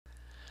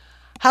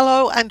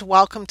Hello and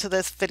welcome to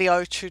this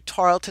video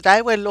tutorial.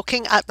 Today we're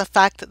looking at the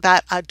fact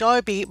that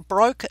Adobe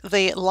broke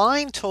the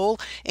line tool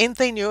in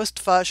the newest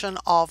version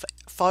of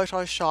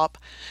Photoshop.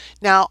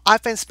 Now,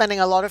 I've been spending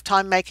a lot of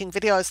time making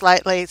videos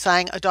lately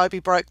saying Adobe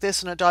broke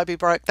this and Adobe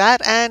broke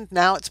that, and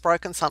now it's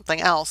broken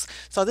something else.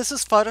 So this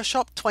is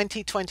Photoshop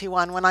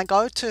 2021. When I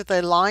go to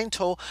the line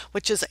tool,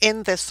 which is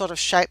in this sort of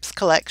shapes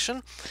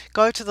collection,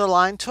 go to the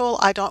line tool.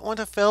 I don't want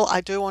to fill,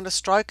 I do want to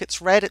stroke.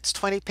 It's red, it's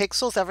 20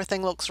 pixels,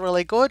 everything looks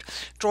really good.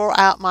 Draw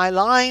out my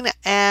line,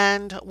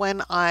 and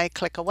when I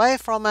click away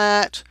from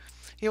it,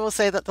 you will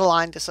see that the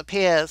line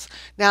disappears.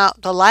 Now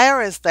the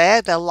layer is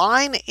there, the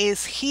line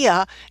is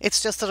here,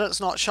 it's just that it's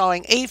not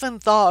showing, even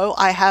though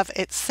I have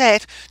it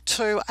set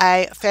to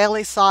a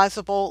fairly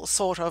sizable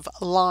sort of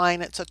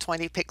line. It's a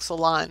 20 pixel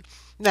line.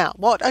 Now,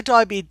 what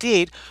Adobe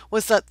did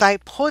was that they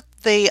put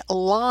the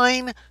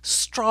line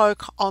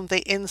stroke on the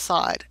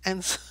inside,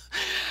 and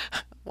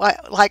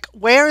like,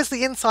 where is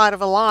the inside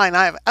of a line?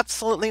 I have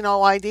absolutely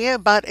no idea,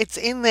 but it's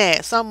in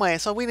there somewhere,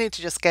 so we need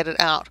to just get it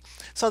out.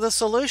 So the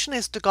solution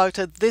is to go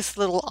to this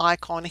little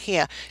icon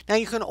here. Now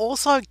you can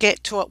also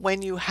get to it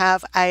when you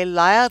have a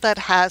layer that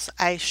has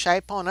a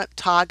shape on it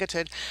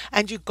targeted,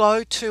 and you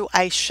go to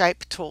a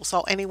shape tool.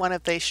 So any one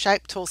of these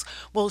shape tools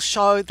will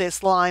show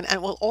this line,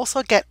 and we'll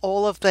also get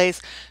all of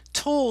these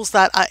tools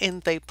that are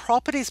in the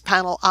properties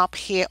panel up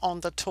here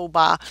on the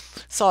toolbar.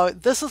 So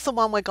this is the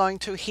one we're going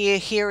to here.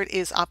 Here it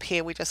is up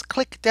here. We just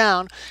click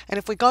down, and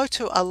if we go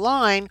to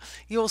align,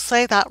 you'll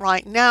see that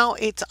right now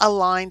it's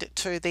aligned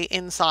to the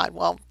inside.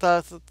 Well,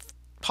 the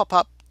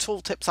pop-up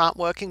tooltips aren't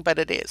working, but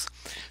it is.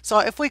 So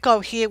if we go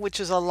here, which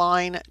is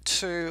align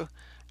to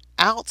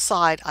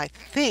outside, I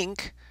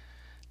think,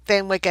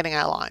 then we're getting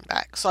our line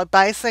back. So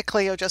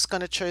basically you're just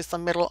going to choose the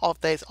middle of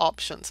these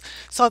options.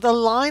 So the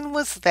line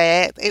was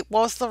there, it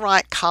was the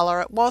right color,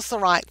 it was the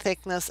right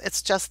thickness,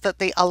 it's just that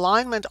the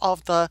alignment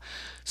of the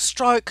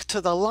stroke to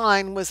the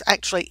line was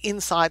actually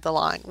inside the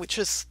line, which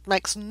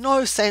makes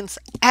no sense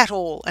at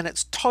all, and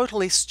it's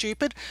totally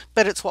stupid,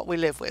 but it's what we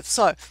live with.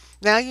 So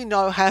now you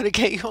know how to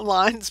get your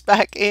lines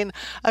back in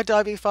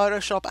Adobe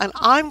Photoshop, and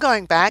I'm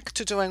going back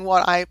to doing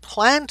what I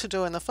planned to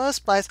do in the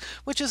first place,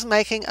 which is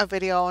making a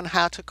video on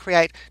how to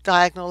create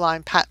diagonal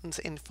line patterns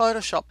in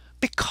Photoshop.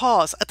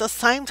 Because at the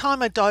same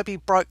time Adobe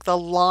broke the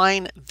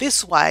line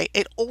this way,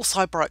 it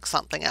also broke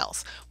something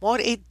else.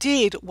 What it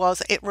did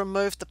was it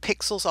removed the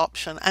pixels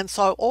option, and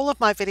so all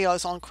of my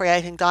videos on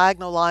creating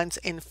diagonal lines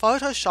in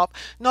Photoshop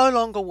no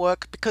longer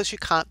work because you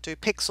can't do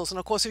pixels. And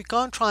of course, if you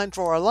go and try and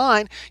draw a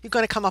line, you're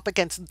going to come up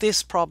against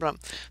this problem.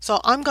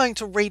 So I'm going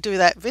to redo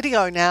that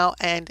video now,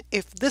 and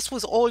if this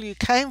was all you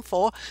came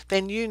for,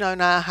 then you know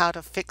now how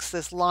to fix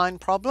this line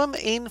problem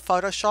in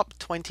Photoshop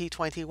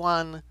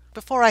 2021.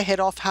 Before I head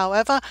off,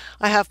 however,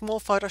 I have more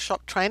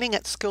Photoshop training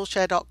at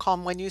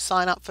Skillshare.com. When you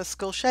sign up for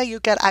Skillshare, you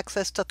get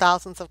access to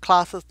thousands of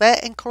classes there,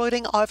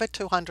 including over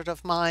 200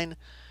 of mine.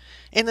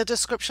 In the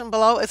description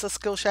below is a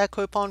Skillshare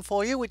coupon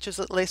for you, which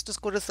is at least as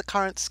good as the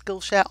current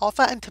Skillshare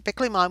offer, and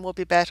typically mine will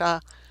be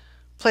better.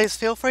 Please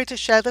feel free to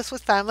share this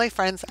with family,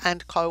 friends,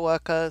 and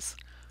co-workers.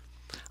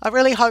 I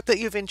really hope that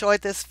you've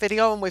enjoyed this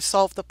video and we've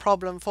solved the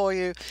problem for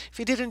you. If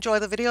you did enjoy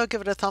the video, give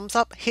it a thumbs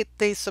up, hit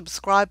the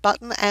subscribe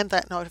button and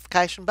that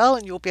notification bell,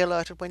 and you'll be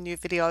alerted when new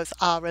videos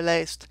are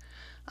released.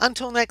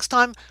 Until next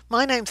time,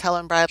 my name's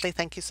Helen Bradley.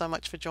 Thank you so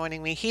much for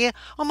joining me here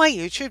on my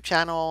YouTube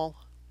channel.